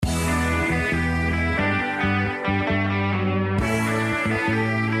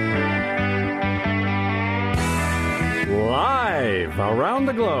around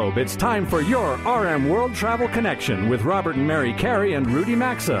the globe, it's time for your RM World Travel Connection with Robert and Mary Carey and Rudy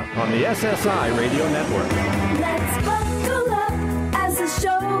Maxa on the SSI Radio Network. Let's buckle up as the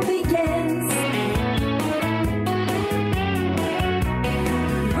show begins.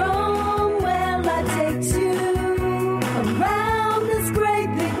 Rome, where life takes you around this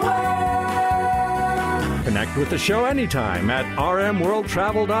great big world. Connect with the show anytime at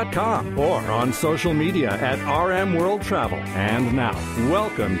rmworldtravel.com or on social media at RMWorldTravel. And now,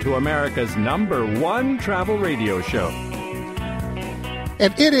 welcome to America's #1 travel radio show.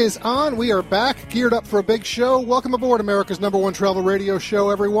 And it is on. We are back, geared up for a big show. Welcome aboard America's #1 travel radio show,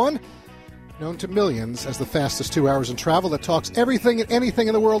 everyone. Known to millions as the fastest 2 hours in travel that talks everything and anything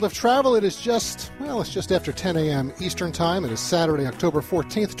in the world of travel. It is just after 10 a.m. Eastern Time. It is Saturday, October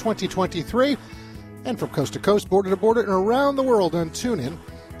 14th, 2023. And from coast to coast, border to border, and around the world on TuneIn.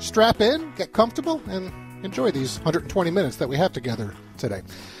 Strap in, get comfortable, and enjoy these 120 minutes that we have together today.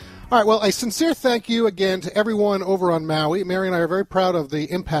 All right, well, a sincere thank you again to everyone over on Maui. Mary and I are very proud of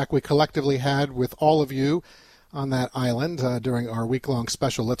the impact we collectively had with all of you on that island during our week-long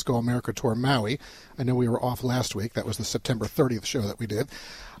special Let's Go America Tour Maui. I know we were off last week. That was the September 30th show that we did.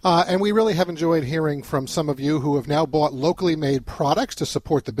 And we really have enjoyed hearing from some of you who have now bought locally made products to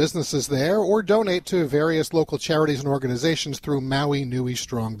support the businesses there or donate to various local charities and organizations through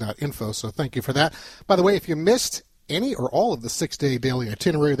MauiNuiStrong.info. So thank you for that. By the way, if you missed any or all of the 6-day daily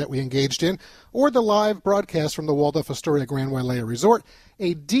itinerary that we engaged in, or the live broadcast from the Waldorf Astoria Grand Wailea Resort,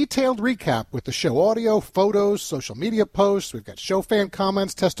 a detailed recap with the show audio, photos, social media posts. We've got show fan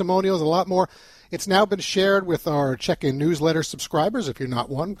comments, testimonials, a lot more. It's now been shared with our check-in newsletter subscribers. If you're not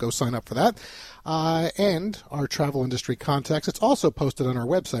one, go sign up for that. And our travel industry contacts. It's also posted on our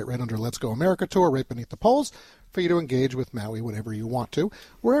website right under Let's Go America Tour, right beneath the polls, for you to engage with Maui whenever you want to,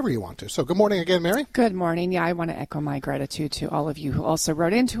 wherever you want to. So good morning again, Mary. Good morning. Yeah, I want to echo my gratitude to all of you who also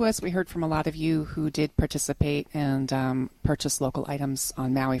wrote into us. We heard from a lot of you who did participate and purchase local items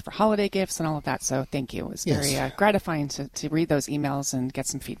on Maui for holiday gifts and all of that. So thank you. It was very gratifying to read those emails and get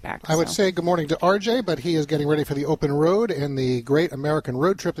some feedback. I would say good morning to RJ, but he is getting ready for the open road and the great American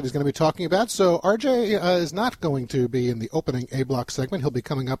road trip that he's going to be talking about. So RJ is not going to be in the opening A block segment. He'll be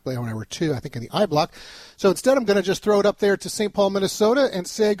coming up on hour 2, I think, in the I block. So instead, I'm going to just throw it up there to St. Paul, Minnesota, and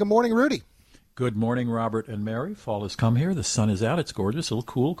say good morning, Rudy. Good morning, Robert and Mary. Fall has come here. The sun is out. It's gorgeous. A little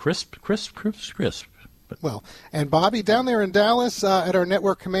cool, crisp. Well, and Bobby, down there in Dallas at our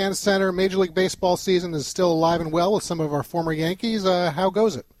Network Command Center, Major League Baseball season is still alive and well with some of our former Yankees. How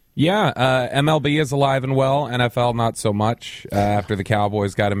goes it? Yeah, MLB is alive and well. NFL, not so much after the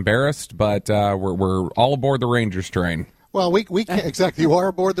Cowboys got embarrassed, but we're all aboard the Rangers train. Well, we can't, exactly. You are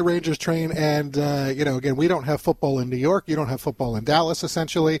aboard the Rangers train, and, again, we don't have football in New York. You don't have football in Dallas,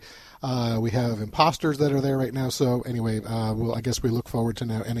 essentially. We have imposters that are there right now. So, anyway, I guess we look forward to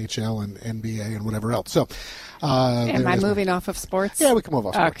now NHL and NBA and whatever else. So, am I moving off of sports? Yeah, we can move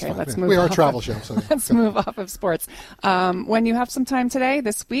off sports. Okay, let's move. We are a travel show. So let's move off of sports. When you have some time today,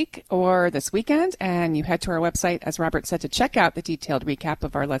 this week, or this weekend, and you head to our website, as Robert said, to check out the detailed recap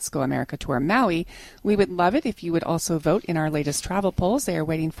of our Let's Go America Tour Maui, we would love it if you would also vote in our latest travel polls. They are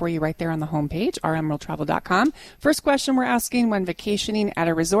waiting for you right there on the homepage, rmworldtravel.com. First question we're asking: when vacationing at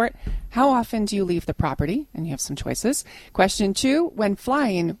a resort, how often do you leave the property? And you have some choices. Question 2, when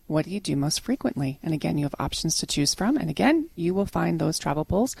flying, what do you do most frequently? And again, you have options to choose from. And again, you will find those travel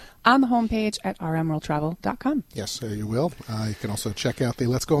polls on the homepage at rmworldtravel.com. Yes, you will. You can also check out the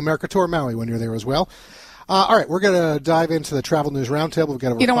Let's Go America Tour Maui when you're there as well. All right, we're going to dive into the Travel News Roundtable. We've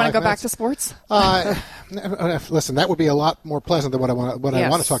got over You don't want to go minutes. back to sports? Listen, that would be a lot more pleasant than what I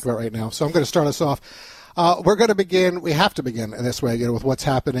want to talk about right now. So I'm going to start us off. We're going to begin. We have to begin this way, with what's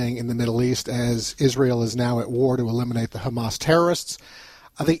happening in the Middle East as Israel is now at war to eliminate the Hamas terrorists.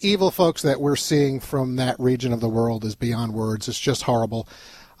 The evil, folks, that we're seeing from that region of the world is beyond words. It's just horrible.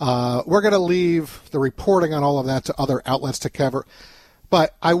 We're going to leave the reporting on all of that to other outlets to cover.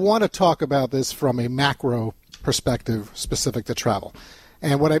 But I want to talk about this from a macro perspective specific to travel.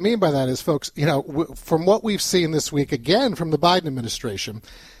 And what I mean by that is, folks, from what we've seen this week, again, from the Biden administration,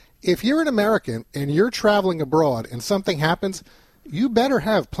 if you're an American and you're traveling abroad and something happens, you better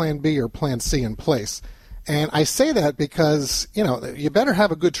have Plan B or Plan C in place. And I say that because, you better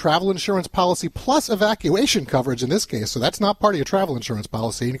have a good travel insurance policy plus evacuation coverage in this case. So that's not part of your travel insurance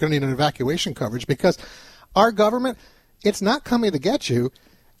policy. You're going to need an evacuation coverage because our government, it's not coming to get you.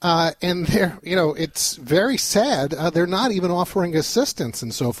 And they're, it's very sad. They're not even offering assistance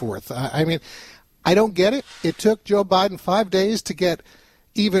and so forth. I don't get it. It took Joe Biden 5 days to get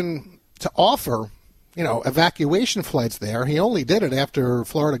even to offer, evacuation flights there. He only did it after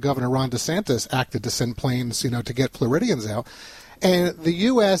Florida Governor Ron DeSantis acted to send planes, to get Floridians out. And the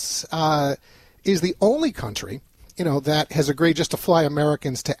U.S. Is the only country, that has agreed just to fly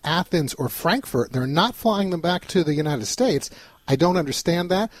Americans to Athens or Frankfurt. They're not flying them back to the United States. I don't understand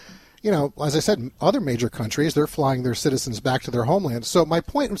that. As I said, other major countries, they're flying their citizens back to their homeland. So my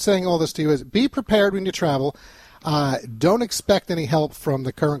point in saying all this to you is be prepared when you travel. Don't expect any help from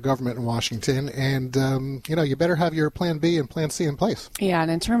the current government in Washington. And, you better have your plan B and plan C in place. Yeah,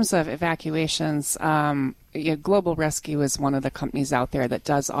 and in terms of evacuations, Global Rescue is one of the companies out there that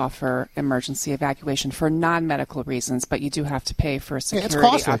does offer emergency evacuation for non-medical reasons, but you do have to pay for a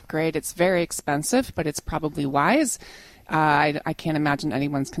security upgrade. It's very expensive, but it's probably wise. I can't imagine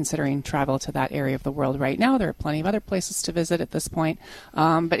anyone's considering travel to that area of the world right now. There are plenty of other places to visit at this point.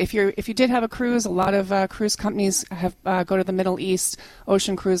 But if you did have a cruise, a lot of cruise companies have go to the Middle East.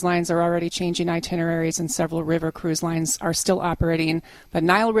 Ocean cruise lines are already changing itineraries, and several river cruise lines are still operating. The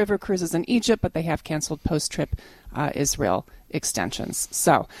Nile River cruises in Egypt, but they have canceled post-trip Israel extensions.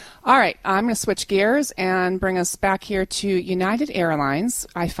 So, all right, I'm going to switch gears and bring us back here to United Airlines.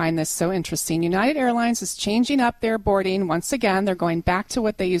 I find this so interesting. United Airlines is changing up their boarding once again. They're going back to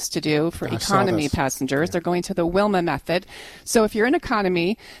what they used to do for economy passengers. Yeah. They're going to the Wilma method. So if you're in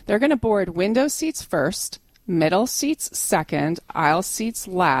economy, they're going to board window seats first, middle seats second, aisle seats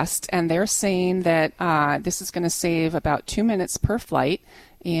last, and they're saying that this is going to save about 2 minutes per flight.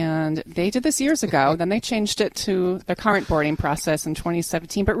 And they did this years ago. Then they changed it to the current boarding process in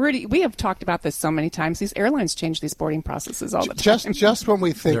 2017. But, Rudy, we have talked about this so many times. These airlines change these boarding processes all the time. Just when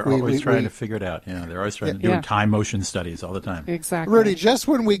we think they're always trying to figure it out. Yeah, they're always trying to do time motion studies all the time. Exactly. Rudy, just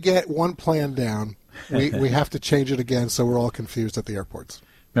when we get one plan down, we have to change it again, so we're all confused at the airports.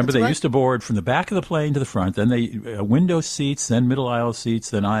 Remember, they used to board from the back of the plane to the front, then they window seats, then middle aisle seats,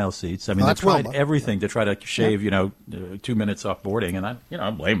 then aisle seats. I mean, they tried everything to try to shave, 2 minutes off boarding, and I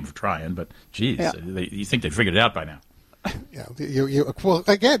blame them for trying, but geez, you think they figured it out by now. Yeah, well,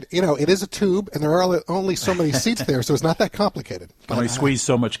 again, it is a tube, and there are only so many seats there, so it's not that complicated. Can only squeeze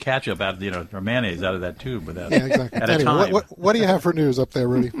so much ketchup out, or mayonnaise out of that tube without exactly. at a time. What do you have for news up there,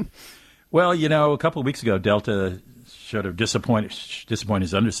 Rudy? Well, a couple of weeks ago, Delta sort of disappointed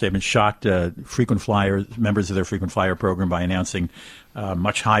is understatement, shocked frequent flyers, members of their frequent flyer program by announcing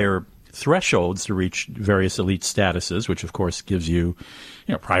much higher thresholds to reach various elite statuses, which of course gives you,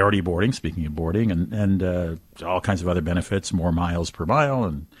 priority boarding, speaking of boarding, and all kinds of other benefits, more miles per mile.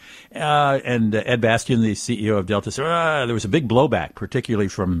 And Ed Bastian, the CEO of Delta, said there was a big blowback, particularly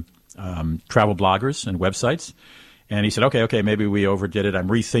from travel bloggers and websites. And he said, okay, maybe we overdid it. I'm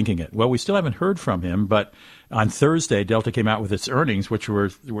rethinking it. Well, we still haven't heard from him, but on Thursday, Delta came out with its earnings, which were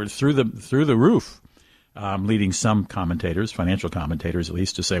through the roof, leading some commentators, financial commentators at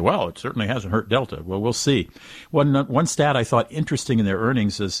least, to say, well, it certainly hasn't hurt Delta. Well, we'll see. One stat I thought interesting in their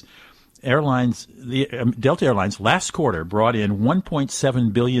earnings is Delta Airlines last quarter brought in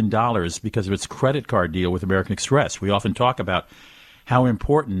 $1.7 billion because of its credit card deal with American Express. We often talk about how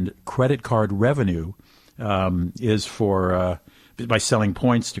important credit card revenue is for by selling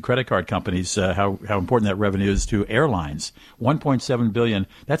points to credit card companies, how important that revenue is to airlines. $1.7 billion.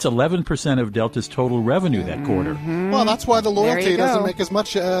 That's 11% of Delta's total revenue that quarter. Well, that's why the loyalty doesn't make as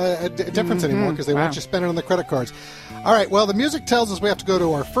much difference anymore, because they want you spending on the credit cards. All right, well, the music tells us we have to go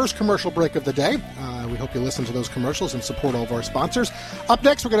to our first commercial break of the day. We hope you listen to those commercials and support all of our sponsors. Up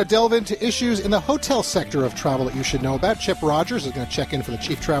next, we're going to delve into issues in the hotel sector of travel that you should know about. Chip Rogers is going to check in for the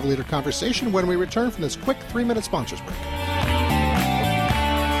Chief Travel Leader conversation when we return from this quick 3-minute sponsors break.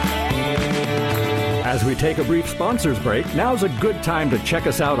 As we take a brief sponsors break, now's a good time to check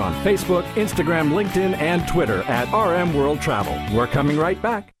us out on Facebook, Instagram, LinkedIn, and Twitter at RM World Travel. We're coming right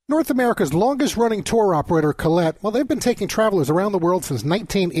back. North America's longest-running tour operator, Colette, well, they've been taking travelers around the world since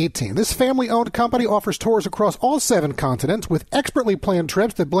 1918. This family-owned company offers tours across all 7 continents with expertly planned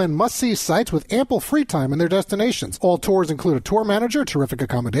trips that blend must-see sites with ample free time in their destinations. All tours include a tour manager, terrific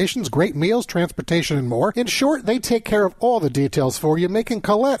accommodations, great meals, transportation, and more. In short, they take care of all the details for you, making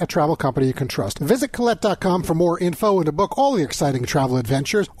Colette a travel company you can trust. Visit Colette.com for more info and to book all the exciting travel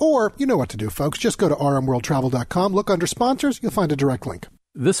adventures. Or, you know what to do, folks. Just go to RMWorldTravel.com, look under sponsors, you'll find a direct link.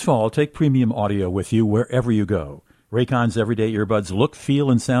 This fall, take premium audio with you wherever you go. Raycon's everyday earbuds look, feel,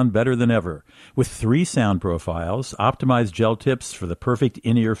 and sound better than ever. With 3 sound profiles, optimized gel tips for the perfect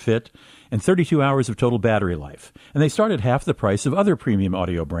in-ear fit, and 32 hours of total battery life. And they start at half the price of other premium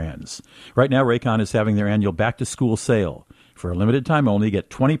audio brands. Right now, Raycon is having their annual back-to-school sale. For a limited time only, get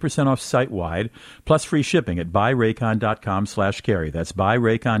 20% off site-wide, plus free shipping at buyraycon.com/carry. That's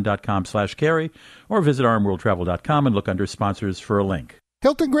buyraycon.com/carry, or visit rmworldtravel.com and look under sponsors for a link.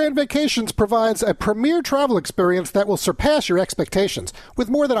 Hilton Grand Vacations provides a premier travel experience that will surpass your expectations.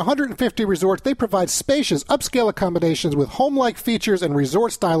 With more than 150 resorts, they provide spacious, upscale accommodations with home-like features and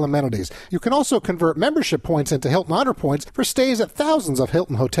resort-style amenities. You can also convert membership points into Hilton Honor Points for stays at thousands of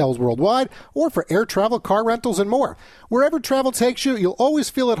Hilton hotels worldwide, or for air travel, car rentals, and more. Wherever travel takes you, you'll always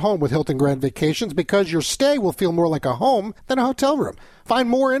feel at home with Hilton Grand Vacations because your stay will feel more like a home than a hotel room. Find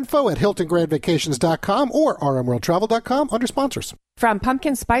more info at HiltonGrandVacations.com or RMWorldTravel.com under sponsors. From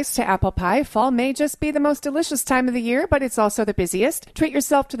pumpkin spice to apple pie, fall may just be the most delicious time of the year, but it's also the busiest. Treat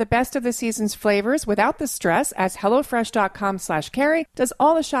yourself to the best of the season's flavors without the stress, as HelloFresh.com/Carey does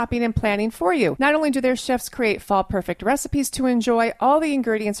all the shopping and planning for you. Not only do their chefs create fall-perfect recipes to enjoy, all the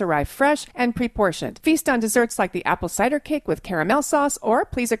ingredients arrive fresh and pre-portioned. Feast on desserts like the apple cider cake with caramel sauce, or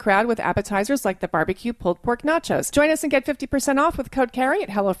please a crowd with appetizers like the barbecue pulled pork nachos. Join us and get 50% off with code Carey at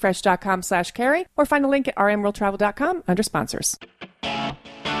HelloFresh.com/Carey, or find a link at RMWorldTravel.com under sponsors.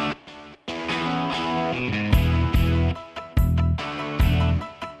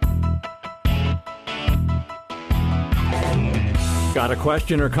 Got a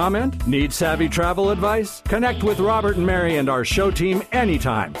question or comment? Need savvy travel advice? Connect with Robert and Mary and our show team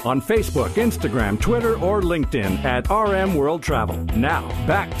anytime on Facebook, Instagram, Twitter, or LinkedIn at RM World Travel. Now,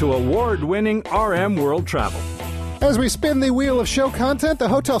 back to award-winning RM World Travel. As we spin the wheel of show content, the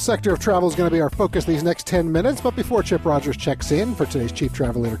hotel sector of travel is going to be our focus these next 10 minutes. But before Chip Rogers checks in for today's Chief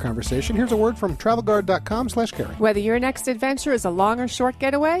Travel Leader conversation, here's a word from TravelGuard.com/Carey. Whether your next adventure is a long or short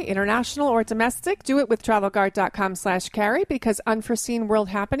getaway, international or domestic, do it with TravelGuard.com/Carey, because unforeseen world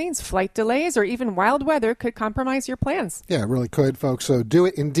happenings, flight delays, or even wild weather could compromise your plans. Yeah, it really could, folks. So do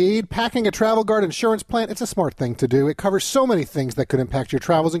it indeed. Packing a Travel Guard insurance plan, it's a smart thing to do. It covers so many things that could impact your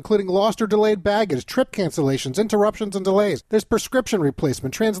travels, including lost or delayed baggage, trip cancellations, interruptions, and delays. There's prescription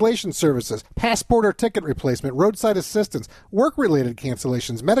replacement, translation services, passport or ticket replacement, roadside assistance, work-related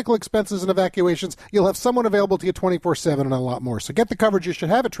cancellations, medical expenses, and evacuations. You'll have someone available to you 24/7 and a lot more. So get the coverage you should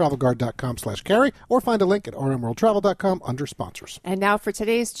have at TravelGuard.com/Carey, or find a link at RMWorldTravel.com under sponsors. And now for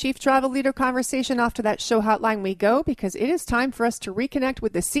today's Chief Travel Leader conversation, off to that show hotline we go, because it is time for us to reconnect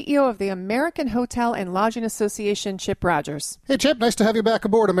with the CEO of the American Hotel and Lodging Association, Chip Rogers. Hey, Chip, nice to have you back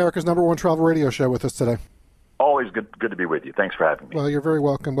aboard America's #1 travel radio show with us today. Always good to be with you. Thanks for having me. Well, you're very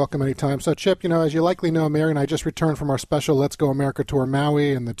welcome. Welcome anytime. So, Chip, as you likely know, Mary and I just returned from our special Let's Go America tour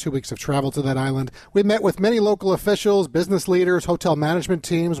Maui and the 2 weeks of travel to that island. We met with many local officials, business leaders, hotel management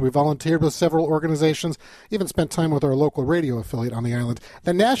teams. We volunteered with several organizations, even spent time with our local radio affiliate on the island.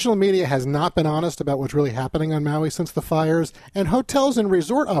 The national media has not been honest about what's really happening on Maui since the fires. And hotels and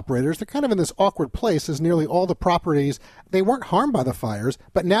resort operators, they're kind of in this awkward place, as nearly all the properties, they weren't harmed by the fires,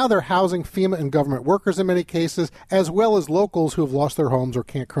 but now they're housing FEMA and government workers in many cases, as well as locals who have lost their homes or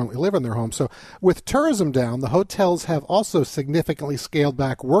can't currently live in their homes. So with tourism down, the hotels have also significantly scaled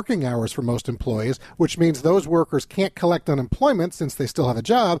back working hours for most employees, which means those workers can't collect unemployment since they still have a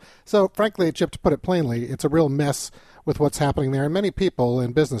job. So frankly, Chip, to put it plainly, it's a real mess with what's happening there. And many people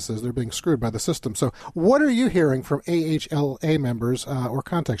and businesses, they're being screwed by the system. So what are you hearing from AHLA members or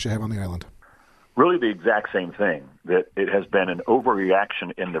contacts you have on the island? Really the exact same thing, that it has been an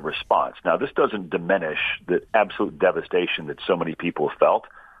overreaction in the response. Now, this doesn't diminish the absolute devastation that so many people felt.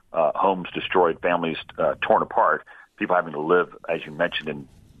 Homes destroyed, families torn apart, people having to live, as you mentioned,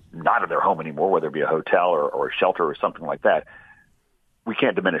 not in their home anymore, whether it be a hotel or a shelter or something like that. We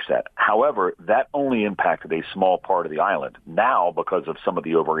can't diminish that. However, that only impacted a small part of the island. Now, because of some of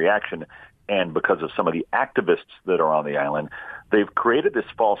the overreaction and because of some of the activists that are on the island, they've created this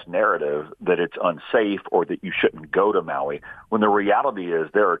false narrative that it's unsafe or that you shouldn't go to Maui, when the reality is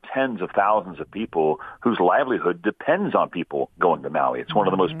there are tens of thousands of people whose livelihood depends on people going to Maui. It's one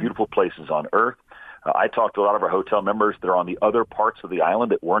of the most beautiful places on earth. I talked to a lot of our hotel members that are on the other parts of the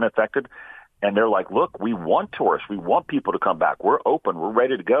island that weren't affected, and they're like, look, we want tourists. We want people to come back. We're open. We're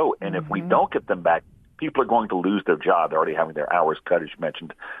ready to go. And if we don't get them back, people are going to lose their job. They're already having their hours cut, as you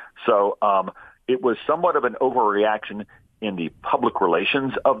mentioned. So it was somewhat of an overreaction in the public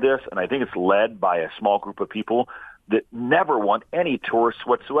relations of this, and I think it's led by a small group of people that never want any tourists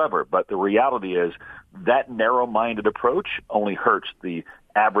whatsoever. But the reality is that narrow-minded approach only hurts the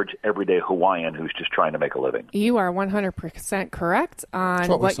average everyday Hawaiian who's just trying to make a living. You are 100% correct on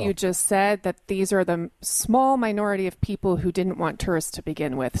what you just said, that these are the small minority of people who didn't want tourists to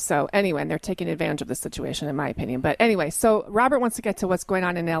begin with. So anyway, and they're taking advantage of the situation, in my opinion. But anyway, so Robert wants to get to what's going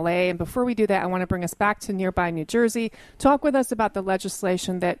on in LA. And before we do that, I want to bring us back to nearby New Jersey. Talk with us about the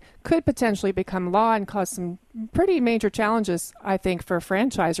legislation that could potentially become law and cause some pretty major challenges, I think, for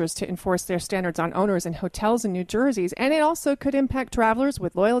franchisors to enforce their standards on owners hours in hotels in New Jersey, and it also could impact travelers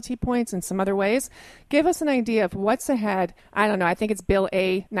with loyalty points and some other ways. Give us an idea of what's ahead. I don't know. I think it's Bill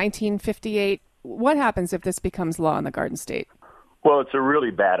A. 1958. What happens if this becomes law in the Garden State? Well, it's a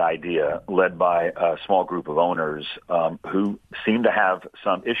really bad idea led by a small group of owners who seem to have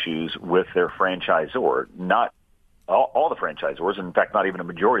some issues with their franchisor. Not all the franchisors, in fact, not even a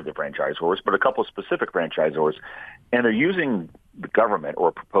majority of the franchisors, but a couple of specific franchisors. And they're using the government or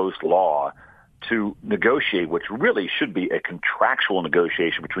a proposed law to negotiate, which really should be a contractual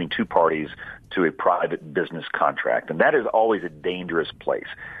negotiation between two parties to a private business contract. And that is always a dangerous place.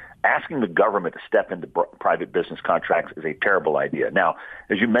 Asking the government to step into private business contracts is a terrible idea. Now,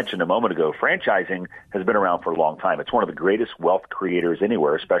 as you mentioned a moment ago, franchising has been around for a long time. It's one of the greatest wealth creators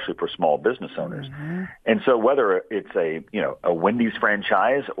anywhere, especially for small business owners. Mm-hmm. And so whether it's a Wendy's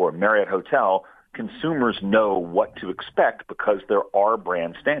franchise or a Marriott hotel, consumers know what to expect because there are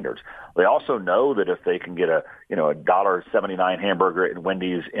brand standards. They also know that if they can get a $1.79 hamburger at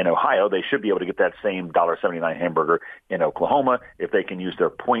Wendy's in Ohio, they should be able to get that same $1.79 hamburger in Oklahoma. If they can use their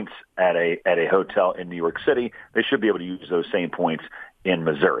points at a hotel in New York City, they should be able to use those same points in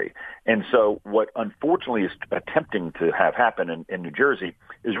Missouri. And so what unfortunately is attempting to have happen in New Jersey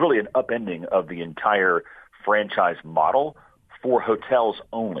is really an upending of the entire franchise model for hotels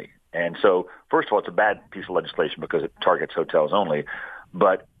only. And so, first of all, it's a bad piece of legislation because it targets hotels only,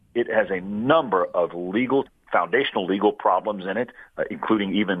 but it has a number of foundational legal problems in it,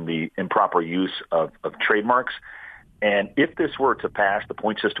 including even the improper use of trademarks. And if this were to pass, the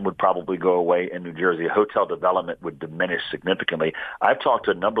point system would probably go away in New Jersey. Hotel development would diminish significantly. I've talked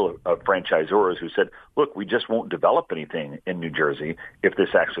to a number of franchisors who said, look, we just won't develop anything in New Jersey if this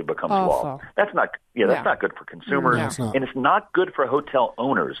actually becomes law. That's not good for consumers, and it's not good for hotel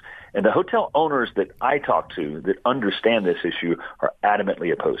owners. And the hotel owners that I talk to that understand this issue are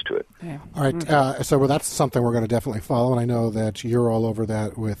adamantly opposed to it. Yeah. All right, so that's something we're going to definitely follow, and I know that you're all over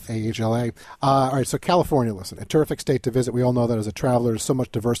that with AHLA. All right, so California, listen, a terrific state to visit. We all know that as a traveler, there's so much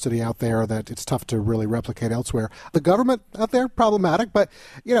diversity out there that it's tough to really replicate elsewhere. The government out there, problematic, but,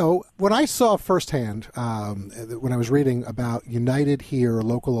 when I saw firsthand, when I was reading about United here,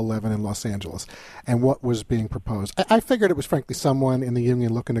 Local 11 in Los Angeles, and what was being proposed, I figured it was frankly someone in the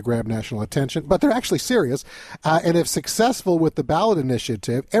union looking to grab national attention, but they're actually serious. And if successful with the ballot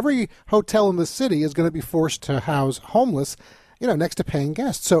initiative, every hotel in the city is going to be forced to house homeless, next to paying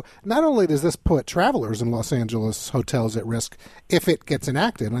guests. So not only does this put travelers in Los Angeles hotels at risk if it gets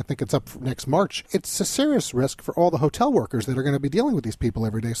enacted, and I think it's up next March, it's a serious risk for all the hotel workers that are going to be dealing with these people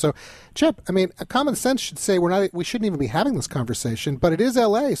every day. So, Chip, common sense should say we shouldn't even be having this conversation, but it is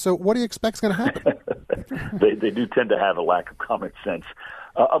L.A., so what do you expect is going to happen? They do tend to have a lack of common sense.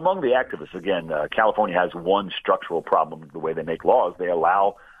 Among the activists, again, California has one structural problem with the way they make laws. They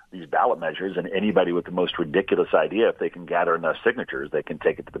allow these ballot measures, and anybody with the most ridiculous idea, if they can gather enough signatures, they can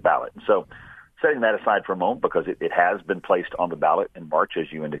take it to the ballot. And so setting that aside for a moment, because it has been placed on the ballot in March, as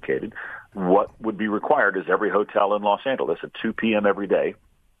you indicated, what would be required is every hotel in Los Angeles at 2 p.m. every day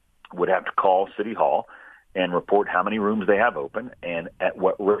would have to call City Hall and report how many rooms they have open and at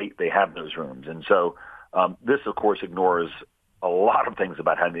what rate they have those rooms. And so this, of course, ignores a lot of things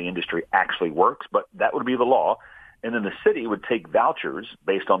about how the industry actually works, but that would be the law. And then the city would take vouchers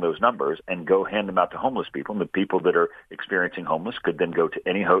based on those numbers and go hand them out to homeless people. And the people that are experiencing homeless could then go to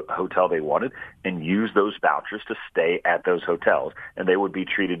any hotel they wanted and use those vouchers to stay at those hotels. And they would be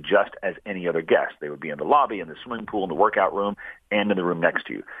treated just as any other guest. They would be in the lobby, in the swimming pool, in the workout room, and in the room next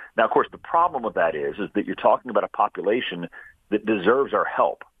to you. Now, of course, the problem with that is that you're talking about a population that deserves our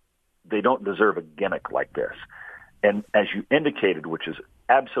help. They don't deserve a gimmick like this. And as you indicated, which is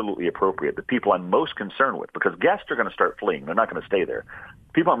absolutely appropriate, the people I'm most concerned with, because guests are going to start fleeing. They're not going to stay there.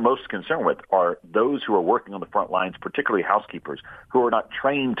 The people I'm most concerned with are those who are working on the front lines, particularly housekeepers, who are not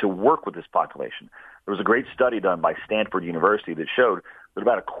trained to work with this population. There was a great study done by Stanford University that showed that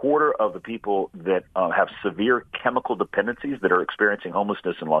about a quarter of the people that have severe chemical dependencies that are experiencing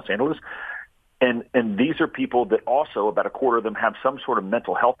homelessness in Los Angeles, and these are people that also, about a quarter of them, have some sort of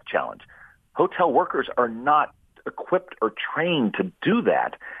mental health challenge. Hotel workers are not equipped or trained to do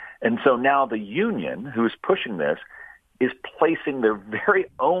that. And so now the union who is pushing this is placing their very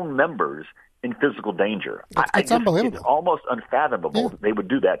own members in physical danger. It's unbelievable. It's almost unfathomable that they would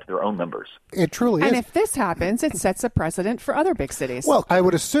do that to their own members. It truly is. And if this happens, it sets a precedent for other big cities. Well, I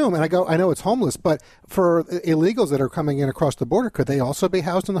would assume, and I know it's homeless, but for illegals that are coming in across the border, could they also be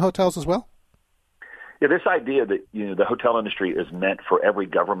housed in the hotels as well? Yeah, this idea that the hotel industry is meant for every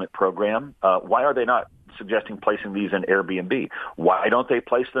government program, why are they not suggesting placing these in Airbnb. Why don't they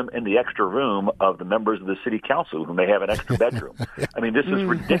place them in the extra room of the members of the city council who may have an extra bedroom? I mean, this is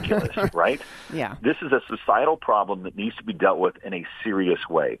ridiculous, right? Yeah. This is a societal problem that needs to be dealt with in a serious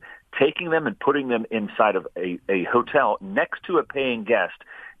way. Taking them and putting them inside of a hotel next to a paying guest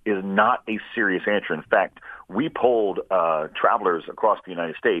is not a serious answer. In fact, we polled travelers across the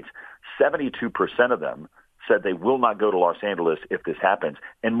United States. 72% of them said they will not go to Los Angeles if this happens.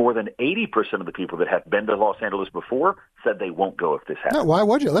 And more than 80% of the people that have been to Los Angeles before said they won't go if this happens. No, why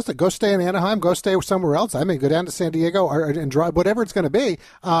would you? Listen, go stay in Anaheim, go stay somewhere else. I mean, go down to San Diego and drive, whatever it's going to be.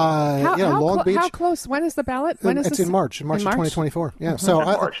 Long Beach. How close? When is the ballot? When is it's this? in March of 2024. Yeah. So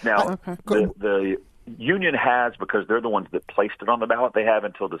March. Now, the union has, because they're the ones that placed it on the ballot, they have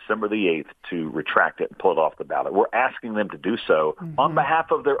until December the 8th to retract it and pull it off the ballot. We're asking them to do so on behalf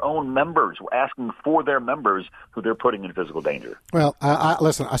of their own members. We're asking for their members who they're putting in physical danger. Well,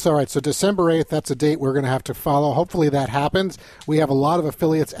 listen, that's all right. So December 8th, that's a date we're going to have to follow. Hopefully that happens. We have a lot of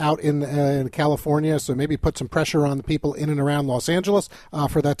affiliates out in California, so maybe put some pressure on the people in and around Los Angeles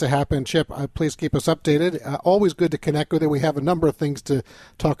for that to happen. Chip, please keep us updated. Always good to connect with you. We have a number of things to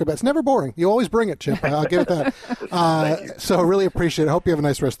talk about. It's never boring. You always bring it, Chip. I'll give it that. So really appreciate it. Hope you have a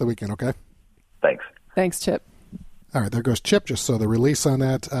nice rest of the weekend, okay? Thanks. Thanks, Chip. All right, there goes Chip. Just saw the release on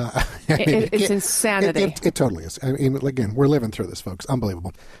that. It's insanity. It totally is. I mean, again, we're living through this, folks.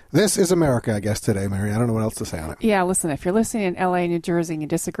 Unbelievable. This is America, I guess, today, Mary. I don't know what else to say on it. Yeah, listen, if you're listening in L.A., New Jersey, and you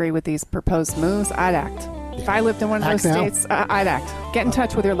disagree with these proposed moves, I'd act. If I lived in one of those states, I'd act. Get in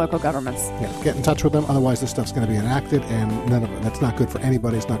touch with your local governments. Yeah, get in touch with them. Otherwise, this stuff's going to be enacted, and none of it. That's not good for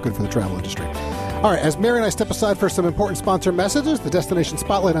anybody. It's not good for the travel industry. All right, as Mary and I step aside for some important sponsor messages, the Destination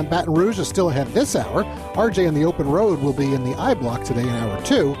Spotlight on Baton Rouge is still ahead this hour. RJ on the Open Road will be in the I Block today in hour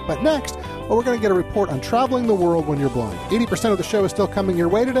 2. But next, we're going to get a report on traveling the world when you're blind. 80% of the show is still coming your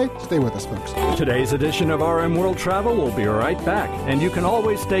way today. Stay with us, folks. Today's edition of RM World Travel will be right back. And you can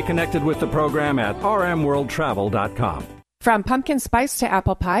always stay connected with the program at rmworldtravel.com. From pumpkin spice to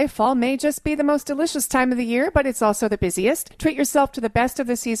apple pie, fall may just be the most delicious time of the year, but it's also the busiest. Treat yourself to the best of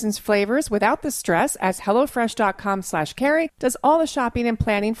the season's flavors without the stress, as HelloFresh.com/Carey does all the shopping and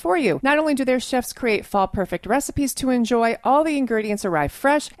planning for you. Not only do their chefs create fall-perfect recipes to enjoy, all the ingredients arrive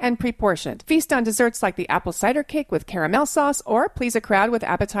fresh and pre-portioned. Feast on desserts like the apple cider cake with caramel sauce, or please a crowd with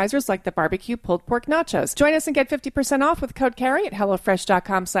appetizers like the barbecue pulled pork nachos. Join us and get 50% off with code Carey at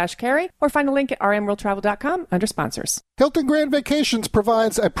HelloFresh.com/Carey, or find a link at RMWorldTravel.com under sponsors. Hilton Grand Vacations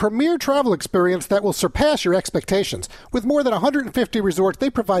provides a premier travel experience that will surpass your expectations. With more than 150 resorts, they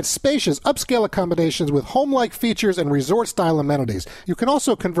provide spacious, upscale accommodations with home-like features and resort-style amenities. You can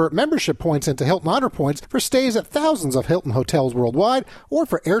also convert membership points into Hilton Honor Points for stays at thousands of Hilton hotels worldwide, or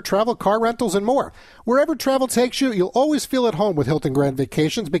for air travel, car rentals, and more. Wherever travel takes you, you'll always feel at home with Hilton Grand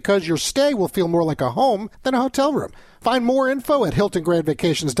Vacations, because your stay will feel more like a home than a hotel room. Find more info at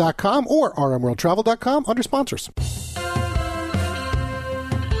HiltonGrandVacations.com or RMWorldTravel.com under sponsors.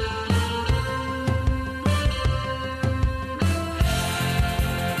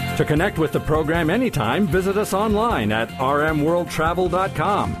 To connect with the program anytime, visit us online at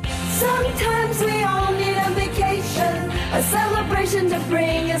rmworldtravel.com. Sometimes we all need a vacation, a celebration to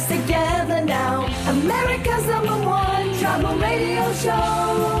bring us together now. America's #1 travel radio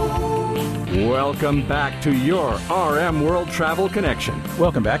show. Welcome back to your RM World Travel Connection.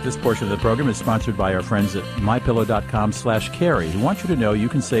 Welcome back. This portion of the program is sponsored by our friends at mypillow.com/Carey, who want you to know you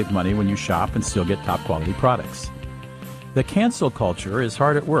can save money when you shop and still get top quality products. The cancel culture is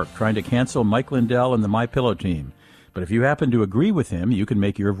hard at work trying to cancel Mike Lindell and the MyPillow team. But if you happen to agree with him, you can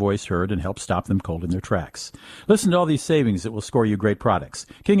make your voice heard and help stop them cold in their tracks. Listen to all these savings that will score you great products.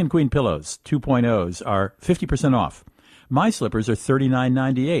 King and Queen Pillows 2.0s are 50% off. My Slippers are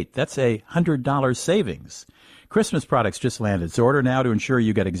 $39.98. That's a $100 savings. Christmas products just landed, so order now to ensure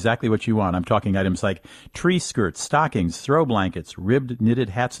you get exactly what you want. I'm talking items like tree skirts, stockings, throw blankets, ribbed knitted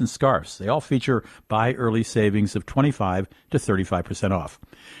hats and scarves. They all feature buy early savings of 25 to 35% off.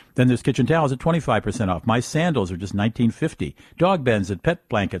 Then there's kitchen towels at 25% off. My sandals are just $19.50. Dog beds and pet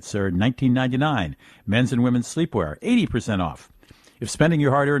blankets are $19.99. Men's and women's sleepwear, 80% off. If spending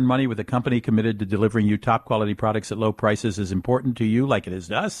your hard-earned money with a company committed to delivering you top-quality products at low prices is important to you like it is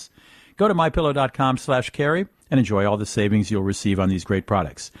to us, go to mypillow.com/Carey and enjoy all the savings you'll receive on these great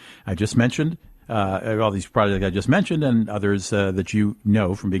products. I just mentioned all these products I just mentioned and others that you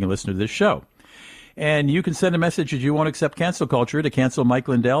know from being a listener to this show. And you can send a message that you won't accept cancel culture to cancel Mike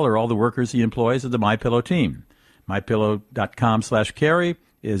Lindell or all the workers he employs of the MyPillow team. mypillow.com/Carey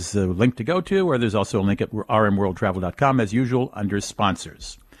is the link to go to, or there's also a link at rmworldtravel.com, as usual, under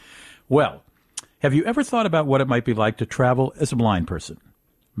sponsors. Well, have you ever thought about what it might be like to travel as a blind person?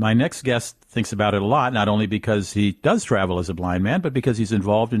 My next guest thinks about it a lot, not only because he does travel as a blind man, but because he's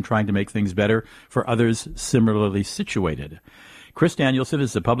involved in trying to make things better for others similarly situated. Chris Danielson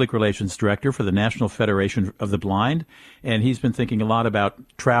is the Public Relations Director for the National Federation of the Blind, and he's been thinking a lot about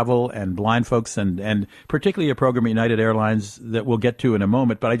travel and blind folks and particularly a program at United Airlines that we'll get to in a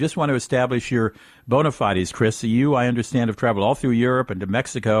moment. But I just want to establish your bona fides, Chris. You, I understand, have traveled all through Europe and to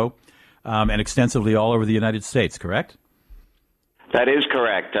Mexico and extensively all over the United States, correct? That is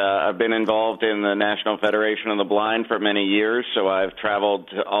correct. I've been involved in the National Federation of the Blind for many years, so I've traveled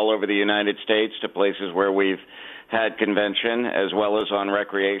all over the United States to places where we've had convention as well as on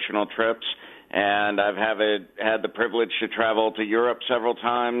recreational trips. And I've had the privilege to travel to Europe several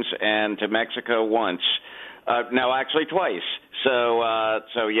times and to Mexico once. No, actually twice. So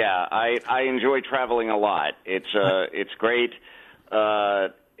yeah, I enjoy traveling a lot. It's great,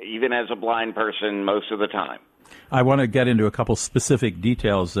 even as a blind person most of the time. I want to get into a couple specific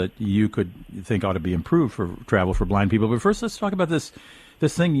details that you could think ought to be improved for travel for blind people. But first, let's talk about this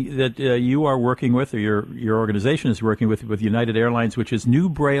thing that you are working with, or your organization is working with United Airlines, which is new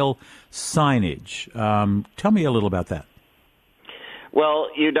Braille signage. Tell me a little about that. Well,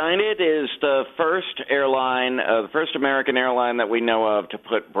 United is the first airline, the first American airline that we know of to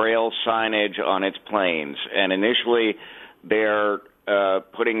put Braille signage on its planes. And initially, they're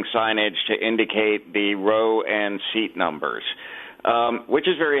putting signage to indicate the row and seat numbers, which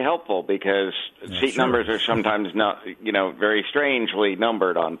is very helpful because seat numbers are sometimes not, very strangely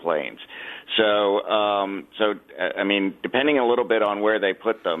numbered on planes. So I mean, depending a little bit on where they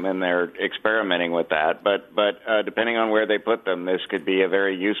put them, and they're experimenting with that, but depending on where they put them, this could be a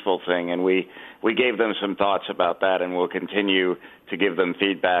very useful thing, and we gave them some thoughts about that, and we'll continue to give them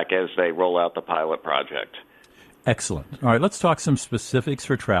feedback as they roll out the pilot project. Excellent. All right, let's talk some specifics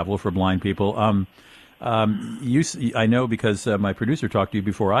for travel for blind people. I know because my producer talked to you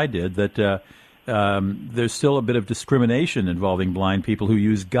before I did that there's still a bit of discrimination involving blind people who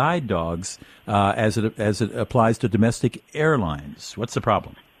use guide dogs as it applies to domestic airlines. What's the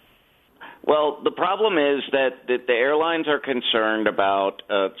problem? Well, the problem is that the airlines are concerned about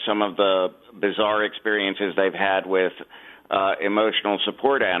some of the bizarre experiences they've had with emotional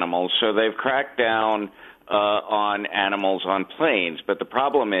support animals, so they've cracked down on animals on planes. But the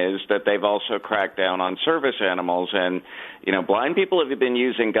problem is that they've also cracked down on service animals. And, blind people have been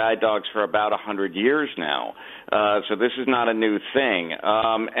using guide dogs for about 100 years now. So this is not a new thing.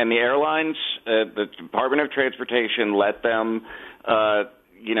 And the airlines, the Department of Transportation let them,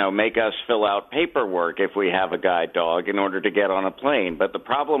 make us fill out paperwork if we have a guide dog in order to get on a plane. But the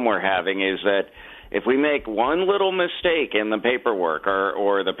problem we're having is that if we make one little mistake in the paperwork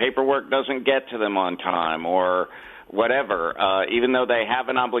or the paperwork doesn't get to them on time or whatever, even though they have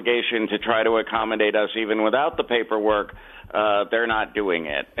an obligation to try to accommodate us even without the paperwork, they're not doing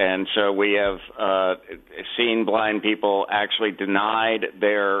it. And so we have seen blind people actually denied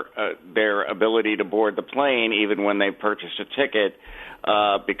their ability to board the plane even when they purchased a ticket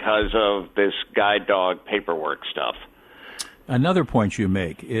because of this guide dog paperwork stuff. Another point you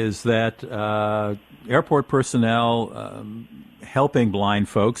make is that airport personnel helping blind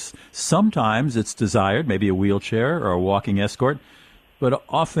folks, sometimes it's desired, maybe a wheelchair or a walking escort, but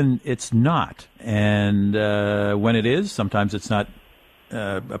often it's not. And when it is, sometimes it's not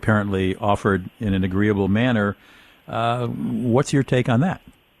apparently offered in an agreeable manner. What's your take on that?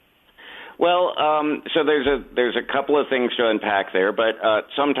 Well, so there's a couple of things to unpack there, but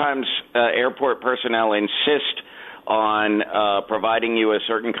sometimes airport personnel insist on providing you a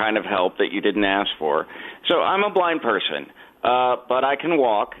certain kind of help that you didn't ask for. So I'm a blind person, but I can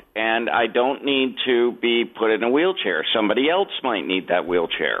walk, and I don't need to be put in a wheelchair. Somebody else might need that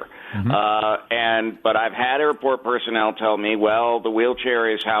wheelchair. Mm-hmm. But I've had airport personnel tell me, well, the wheelchair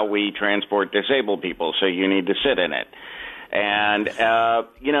is how we transport disabled people, so you need to sit in it. And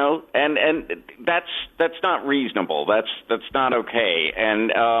and that's not reasonable. That's not okay.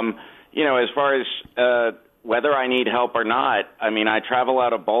 And as far as whether I need help or not, I mean, I travel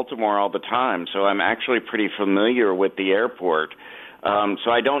out of Baltimore all the time, so I'm actually pretty familiar with the airport.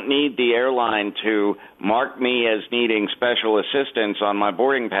 So I don't need the airline to mark me as needing special assistance on my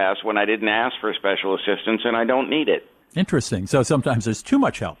boarding pass when I didn't ask for special assistance, and I don't need it. Interesting. So sometimes there's too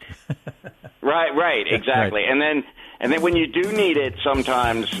much help. Right, exactly. Right. And then when you do need it,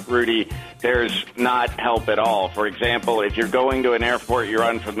 sometimes, Rudy, there's not help at all. For example, if you're going to an airport you're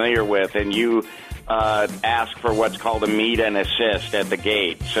unfamiliar with and you ask for what's called a meet and assist at the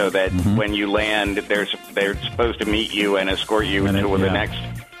gate so that when you land, they're supposed to meet you and escort you to the next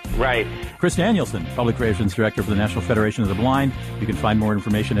Right. Chris Danielson, Public Relations Director for the National Federation of the Blind. You can find more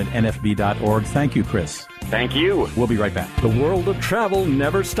information at nfb.org. Thank you, Chris. Thank you. We'll be right back. The world of travel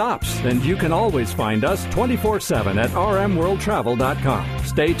never stops, and you can always find us 24/7 at rmworldtravel.com.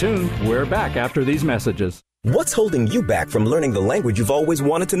 Stay tuned. We're back after these messages. What's holding you back from learning the language you've always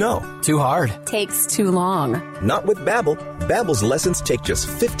wanted to know? Too hard. Takes too long. Not with Babbel. Babbel's lessons take just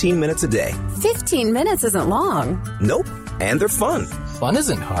 15 minutes a day. 15 minutes isn't long. Nope. And they're fun. Fun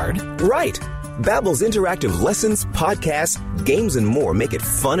isn't hard. Right. Babbel's interactive lessons, podcasts, games, and more make it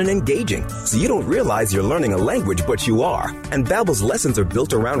fun and engaging, so you don't realize you're learning a language, but you are. And Babbel's lessons are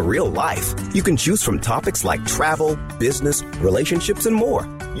built around real life. You can choose from topics like travel, business, relationships, and more.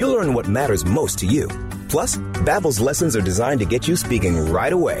 You'll learn what matters most to you. Plus, Babbel's lessons are designed to get you speaking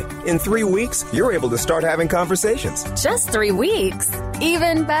right away. In 3 weeks, you're able to start having conversations. Just 3 weeks?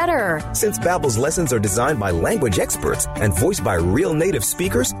 Even better. Since Babbel's lessons are designed by language experts and voiced by real native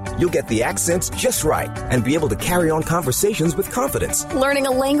speakers, you'll get the accents just right and be able to carry on conversations with confidence. Learning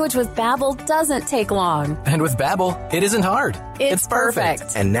a language with Babbel doesn't take long. And with Babbel, it isn't hard. It's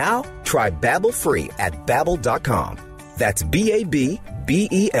perfect. And now, try Babbel free at Babbel.com. That's Babbel.com.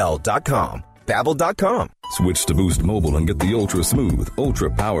 Babbel.com. Switch to Boost Mobile and get the ultra-smooth,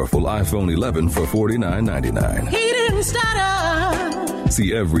 ultra-powerful iPhone 11 for $49.99. He didn't stutter.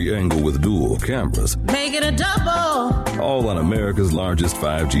 See every angle with dual cameras. Make it a double. All on America's largest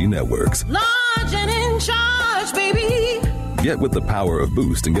 5G networks. Large and in charge, baby. Get with the power of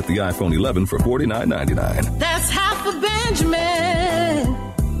Boost and get the iPhone 11 for $49.99. That's half a Benjamin.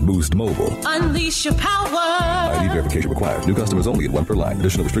 Boost Mobile. Unleash your power. ID verification required. New customers only at 1 per line.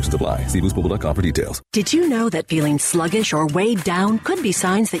 Additional restrictions apply. See boostmobile.com for details. Did you know that feeling sluggish or weighed down could be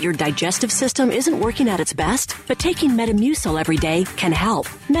signs that your digestive system isn't working at its best? But taking Metamucil every day can help.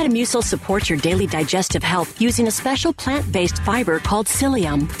 Metamucil supports your daily digestive health using a special plant-based fiber called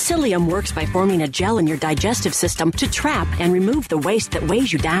psyllium. Psyllium works by forming a gel in your digestive system to trap and remove the waste that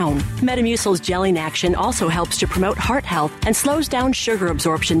weighs you down. Metamucil's gelling action also helps to promote heart health and slows down sugar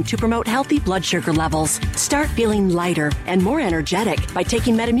absorption to promote healthy blood sugar levels. Start feeling lighter and more energetic by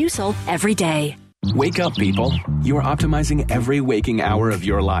taking Metamucil every day. Wake up, people. You are optimizing every waking hour of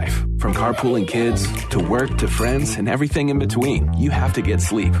your life. From carpooling kids, to work, to friends, and everything in between. You have to get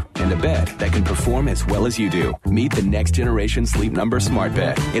sleep, and a bed that can perform as well as you do. Meet the next generation Sleep Number Smart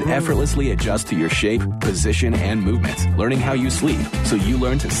Bed. It effortlessly adjusts to your shape, position, and movements, learning how you sleep, so you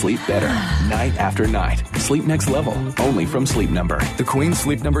learn to sleep better, night after night. Sleep next level, only from Sleep Number. The Queen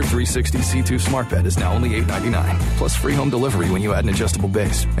Sleep Number 360 C2 Smart Bed is now only $8.99, plus free home delivery when you add an adjustable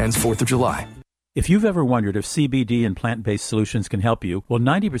base. Ends 4th of July. If you've ever wondered if CBD and plant-based solutions can help you, well,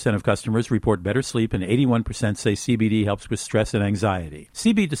 90% of customers report better sleep and 81% say CBD helps with stress and anxiety.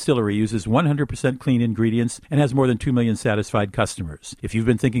 CB Distillery uses 100% clean ingredients and has more than 2 million satisfied customers. If you've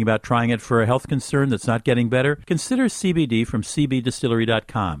been thinking about trying it for a health concern that's not getting better, consider CBD from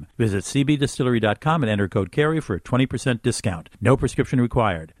cbdistillery.com. Visit cbdistillery.com and enter code Carey for a 20% discount. No prescription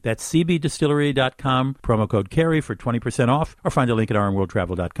required. That's cbdistillery.com, promo code Carey for 20% off, or find a link at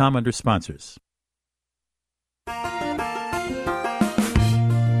RMWorldTravel.com under sponsors.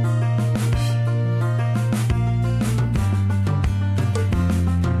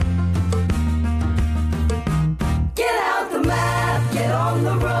 On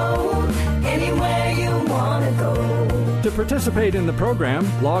the road, anywhere you want to go. To participate in the program,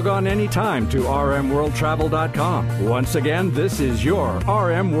 log on anytime to rmworldtravel.com. Once again, this is your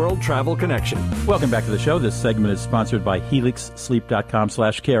RM World Travel Connection. Welcome back to the show. This segment is sponsored by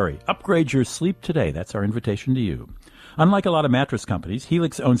helixsleep.com/Carey. Upgrade your sleep today. That's our invitation to you. Unlike a lot of mattress companies,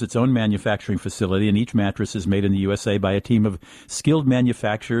 Helix owns its own manufacturing facility, and each mattress is made in the USA by a team of skilled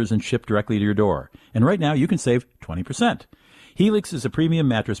manufacturers and shipped directly to your door. And right now, you can save 20%. Helix is a premium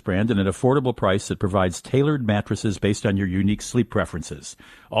mattress brand at an affordable price that provides tailored mattresses based on your unique sleep preferences.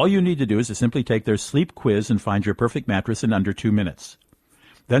 All you need to do is to simply take their sleep quiz and find your perfect mattress in under 2 minutes.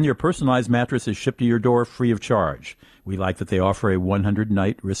 Then your personalized mattress is shipped to your door free of charge. We like that they offer a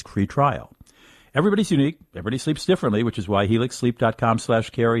 100-night risk-free trial. Everybody's unique. Everybody sleeps differently, which is why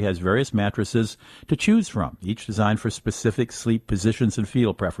helixsleep.com/Carey has various mattresses to choose from, each designed for specific sleep positions and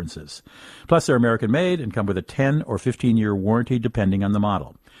feel preferences. Plus, they're American-made and come with a 10 or 15-year warranty depending on the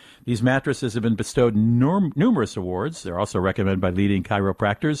model. These mattresses have been bestowed numerous awards. They're also recommended by leading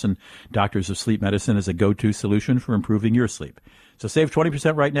chiropractors and doctors of sleep medicine as a go-to solution for improving your sleep. So save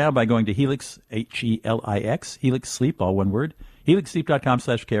 20% right now by going to Helix, Helix, Helix Sleep, all one word,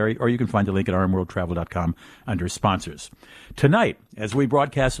 helixsleep.com/Carey, or you can find the link at rmworldtravel.com under sponsors. Tonight, as we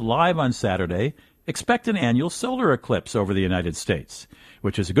broadcast live on Saturday, expect an annual solar eclipse over the United States,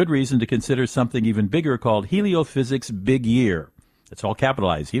 which is a good reason to consider something even bigger called Heliophysics Big Year. It's all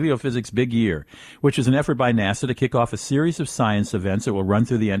capitalized, Heliophysics Big Year, which is an effort by NASA to kick off a series of science events that will run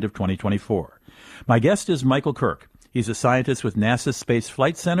through the end of 2024. My guest is Michael Kirk. He's a scientist with NASA's Space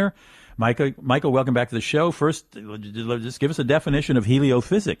Flight Center. Michael, welcome back to the show. First, just give us a definition of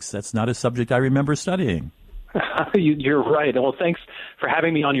heliophysics. That's not a subject I remember studying. You're right. Well, thanks for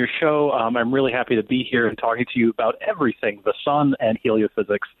having me on your show. I'm really happy to be here and talking to you about everything, the sun and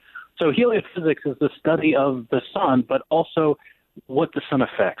heliophysics. So heliophysics is the study of the sun, but also what the sun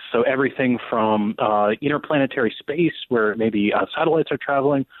affects. So everything from interplanetary space, where maybe satellites are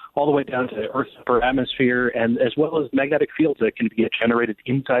traveling, all the way down to Earth's upper atmosphere, and as well as magnetic fields that can be generated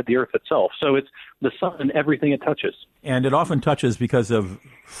inside the Earth itself. So it's the sun and everything it touches. And it often touches because of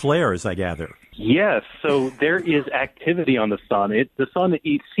flares, I gather. Yes, so there is activity on the sun. The sun,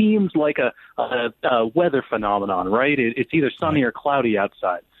 it seems like a weather phenomenon, right? It's either sunny or cloudy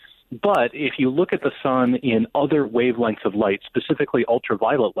outside. But if you look at the sun in other wavelengths of light, specifically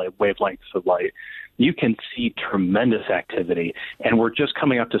ultraviolet wavelengths of light, you can see tremendous activity. And we're just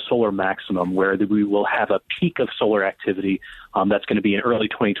coming up to solar maximum, where we will have a peak of solar activity that's going to be in early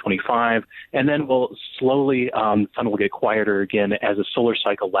 2025. And then we'll slowly, sun will get quieter again as a solar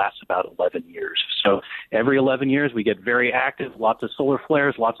cycle lasts about 11 years. So every 11 years, we get very active, lots of solar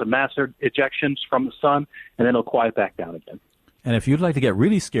flares, lots of mass ejections from the sun, and then it'll quiet back down again. And if you'd like to get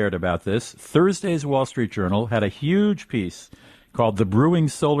really scared about this, Thursday's Wall Street Journal had a huge piece called "The Brewing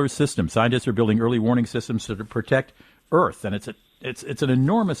Solar System." Scientists are building early warning systems to protect Earth, and it's an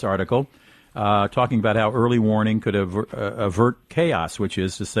enormous article talking about how early warning could avert chaos, which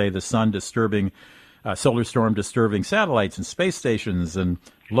is to say the sun disturbing, solar storm disturbing satellites and space stations and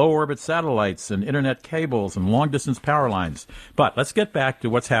low orbit satellites and internet cables and long distance power lines. But let's get back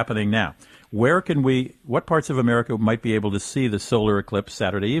to what's happening now. What parts of America might be able to see the solar eclipse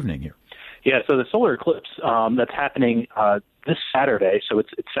Saturday evening here? Yeah, so the solar eclipse that's happening this Saturday, so it's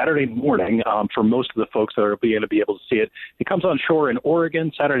Saturday morning for most of the folks that are going to be able to see it. It comes on shore in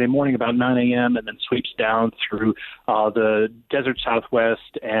Oregon Saturday morning about 9 a.m. and then sweeps down through the desert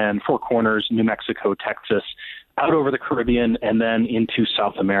Southwest and Four Corners, New Mexico, Texas, out over the Caribbean, and then into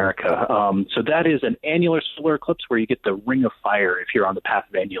South America. So that is an annular solar eclipse where you get the ring of fire if you're on the path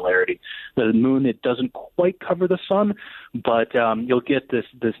of annularity. The moon, it doesn't quite cover the sun, but you'll get this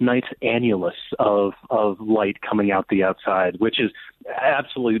nice annulus of light coming out the outside, which is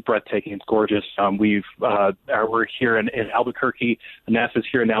absolutely breathtaking. It's gorgeous. We're here in Albuquerque. NASA's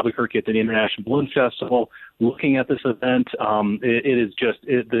here in Albuquerque at the International Balloon Festival looking at this event. It is just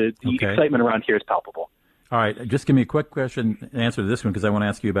the excitement around here is palpable. All right, just give me a quick question and answer to this one, because I want to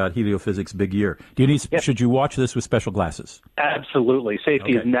ask you about Heliophysics Big Year. Should you watch this with special glasses? Absolutely.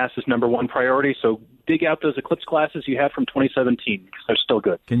 Safety is NASA's number one priority, so dig out those eclipse glasses you had from 2017, because they're still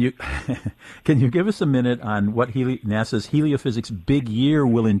good. Can you give us a minute on what NASA's Heliophysics Big Year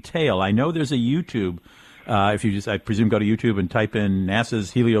will entail? I know there's a YouTube. If you I presume, go to YouTube and type in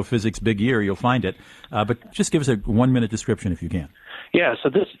NASA's Heliophysics Big Year, you'll find it. But just give us a 1-minute description if you can. Yeah, so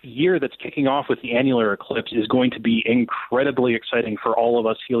this year that's kicking off with the annular eclipse is going to be incredibly exciting for all of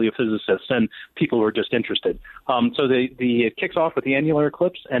us heliophysicists and people who are just interested. So it kicks off with the annular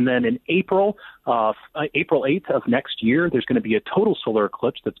eclipse, and then in April 8th of next year, there's going to be a total solar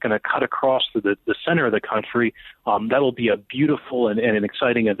eclipse that's going to cut across the center of the country. That'll be a beautiful and an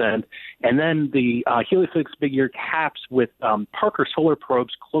exciting event. And then the Heliophysics Big Year caps with Parker solar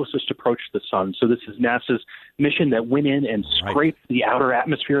probes closest approach to the sun. So this is NASA's mission that went in and scraped the outer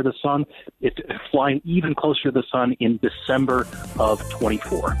atmosphere of the sun. It's flying even closer to the sun in December of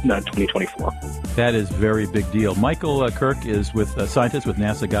 2024. That is a very big deal. Michael Kirk is with scientist with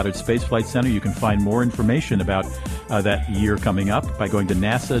NASA Goddard Space Flight Center. You can find more information about that year coming up by going to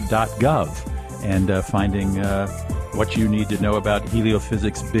nasa.gov and finding what you need to know about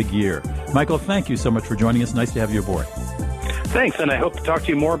Heliophysics Big Year. Michael, thank you so much for joining us. Nice to have you aboard. Thanks, and I hope to talk to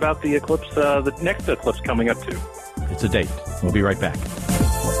you more about the eclipse, the next eclipse coming up, too. It's a date. We'll be right back.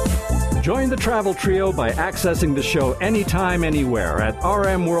 Join the Travel Trio by accessing the show anytime, anywhere at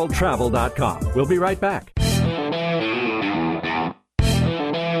RMWorldTravel.com. We'll be right back.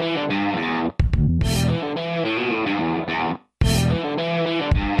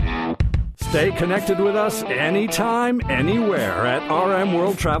 Stay connected with us anytime, anywhere at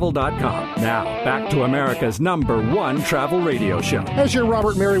RMWorldTravel.com. Now, back to America's #1 travel radio show. As your Robert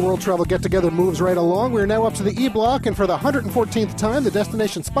and Mary World Travel get-together moves right along, we're now up to the E-Block, and for the 114th time, the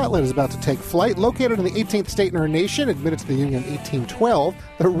Destination Spotlight is about to take flight. Located in the 18th state in our nation, admitted to the Union in 1812,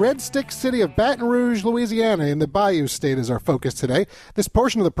 the Red Stick city of Baton Rouge, Louisiana, in the Bayou State is our focus today. This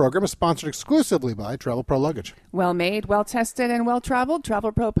portion of the program is sponsored exclusively by Travel Pro Luggage. Well made, well tested, and well traveled,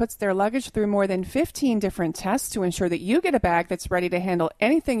 Travel Pro puts their luggage through through more than 15 different tests to ensure that you get a bag that's ready to handle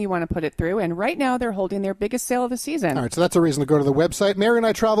anything you want to put it through. And right now, they're holding their biggest sale of the season. All right, so that's a reason to go to the website. Mary and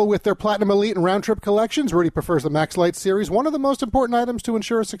I travel with their Platinum Elite and Round Trip collections. Rudy prefers the Max Light series. One of the most important items to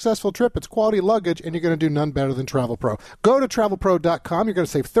ensure a successful trip, it's quality luggage, and you're going to do none better than Travel Pro. Go to travelpro.com. You're going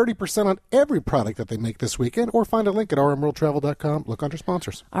to save 30% on every product that they make this weekend, or find a link at rmworldtravel.com. Look under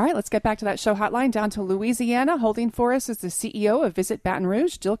sponsors. All right, let's get back to that show hotline. Down to Louisiana. Holding for us is the CEO of Visit Baton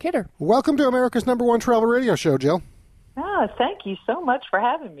Rouge, Jill Kidder. Welcome to America's #1 travel radio show, Jill. Thank you so much for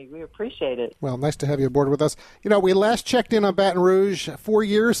having me. We appreciate it. Well, nice to have you aboard with us. You know, we last checked in on Baton Rouge 4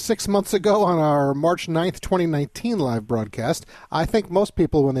 years, 6 months ago on our March 9th, 2019 live broadcast. I think most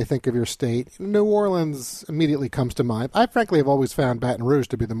people, when they think of your state, New Orleans immediately comes to mind. I frankly have always found Baton Rouge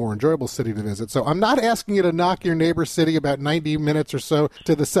to be the more enjoyable city to visit. So I'm not asking you to knock your neighbor city about 90 minutes or so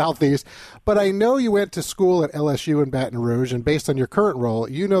to the southeast, but I know you went to school at LSU in Baton Rouge, and based on your current role,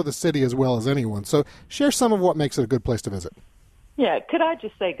 you know the city as well as anyone. So share some of what makes it a good place to visit. Yeah, could I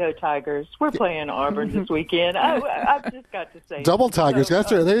just say go Tigers? We're playing Auburn this weekend. I've just got to say Double Tigers. So,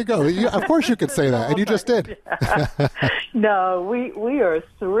 that's right. There you go. Of course you could say that, and you just did. No, we are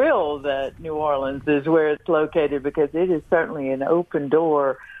thrilled that New Orleans is where it's located because it is certainly an open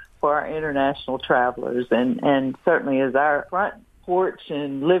door for our international travelers, and certainly is our front porch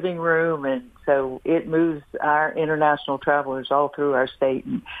and living room, and so it moves our international travelers all through our state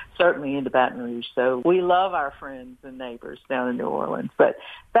and certainly into Baton Rouge. So we love our friends and neighbors down in New Orleans. But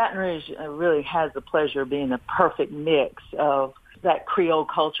Baton Rouge really has the pleasure of being a perfect mix of that Creole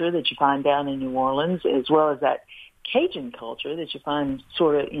culture that you find down in New Orleans, as well as that Cajun culture that you find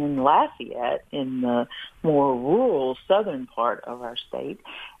sort of in Lafayette, in the more rural southern part of our state.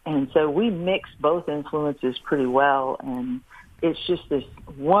 And so we mix both influences pretty well, and it's just this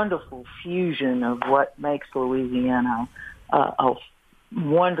wonderful fusion of what makes Louisiana a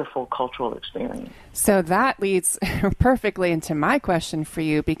wonderful cultural experience. So that leads perfectly into my question for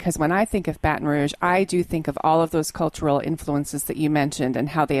you, because when I think of Baton Rouge, I do think of all of those cultural influences that you mentioned and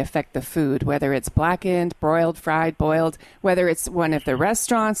how they affect the food, whether it's blackened, broiled, fried, boiled, whether it's one of the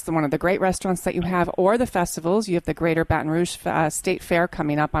restaurants, one of the great restaurants that you have, or the festivals. You have the Greater Baton Rouge State Fair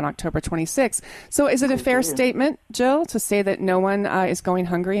coming up on October 26th. So is it a fair statement, Jill, to say that no one is going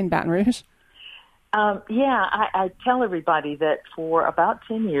hungry in Baton Rouge? I tell everybody that for about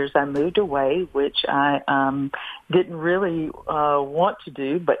 10 years I moved away, which I didn't really want to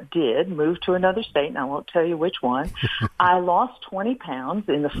do, but did, move to another state, and I won't tell you which one. I lost 20 pounds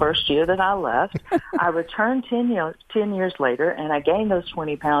in the first year that I left. I returned 10 years later, and I gained those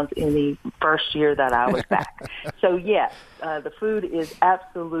 20 pounds in the first year that I was back. So, yes, the food is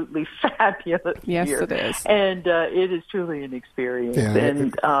absolutely fabulous here. Yes, it is. And it is truly an experience. Yeah,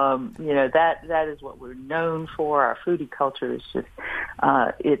 and, that is what we're known for. Our foodie culture is just,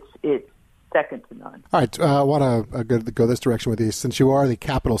 it's second to none. All right, I want to go this direction with you. Since you are the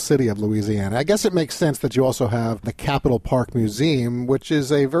capital city of Louisiana, I guess it makes sense that you also have the Capitol Park Museum, which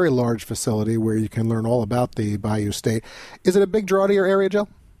is a very large facility where you can learn all about the Bayou State. Is it a big draw to your area, Jill?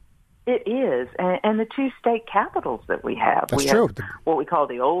 It is, and the two state capitals that we have. That's true. Have what we call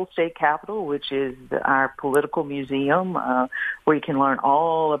the Old State Capitol, which is our political museum, where you can learn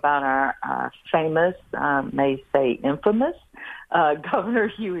all about our famous, may say infamous, Governor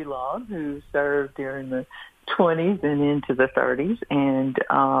Huey Long, who served during the 20s and into the 30s, and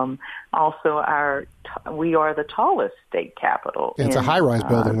also we are the tallest state capitol. Yeah, it's a high-rise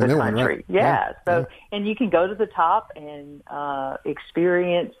building, the new country. One, right? Yeah. And you can go to the top and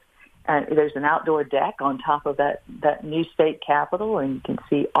experience. There's an outdoor deck on top of that new state capitol, and you can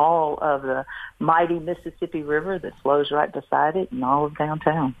see all of the mighty Mississippi River that flows right beside it and all of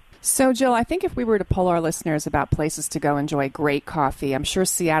downtown. So, Jill, I think if we were to poll our listeners about places to go enjoy great coffee, I'm sure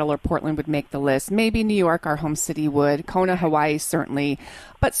Seattle or Portland would make the list. Maybe New York, our home city, would. Kona, Hawaii, certainly.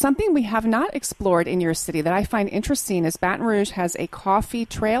 But something we have not explored in your city that I find interesting is Baton Rouge has a coffee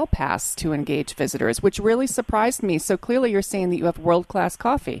trail pass to engage visitors, which really surprised me. So clearly you're saying that you have world-class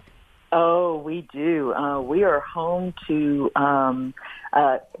coffee. Oh, we do. We are home to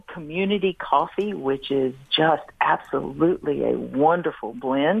community coffee, which is just absolutely a wonderful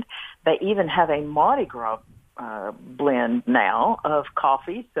blend. They even have a Mardi Gras blend now of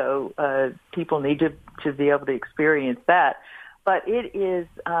coffee, so people need to be able to experience that. But it is,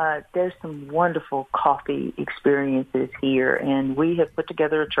 there's some wonderful coffee experiences here, and we have put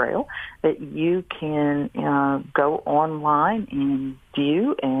together a trail that you can go online and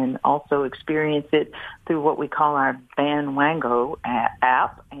view and also experience it through what we call our Van Wango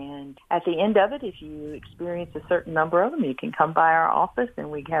app. And at the end of it, if you experience a certain number of them, you can come by our office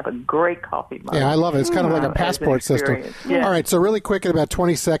and we have a great coffee mug. Yeah, I love it. It's kind of like a passport system. Yeah. All right, so really quick, in about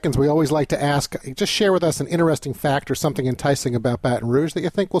 20 seconds, we always like to ask, just share with us an interesting fact or something enticing about Baton Rouge that you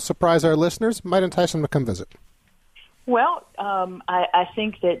think will surprise our listeners, might entice them to come visit. Well, I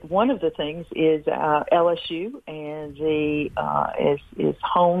think that one of the things is LSU and is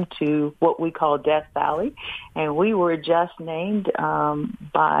home to what we call Death Valley, and we were just named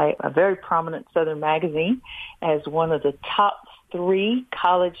by a very prominent Southern magazine as one of the top 3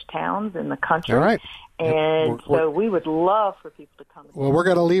 college towns in the country. All right. And so we would love for people to come. Well, we're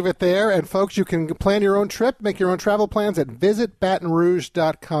going to leave it there. And, folks, you can plan your own trip, make your own travel plans at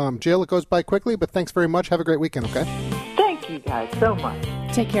visitbatonrouge.com. Jill, it goes by quickly, but thanks very much. Have a great weekend, okay? Thank you guys so much.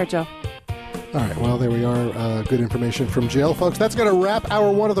 Take care, Jill. All right, well, there we are. Good information from Jill. Folks, that's going to wrap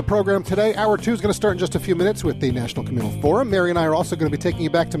Hour 1 of the program today. Hour 2 is going to start in just a few minutes with the National Communal Forum. Mary and I are also going to be taking you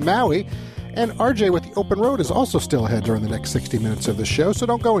back to Maui. And RJ with the Open Road is also still ahead during the next 60 minutes of the show, so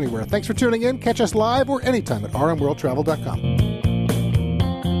don't go anywhere. Thanks for tuning in. Catch us live or anytime at rmworldtravel.com.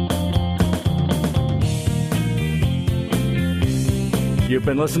 You've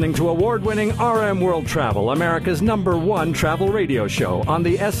been listening to award-winning RM World Travel, America's #1 travel radio show on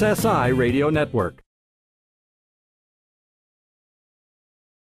the SSI Radio Network.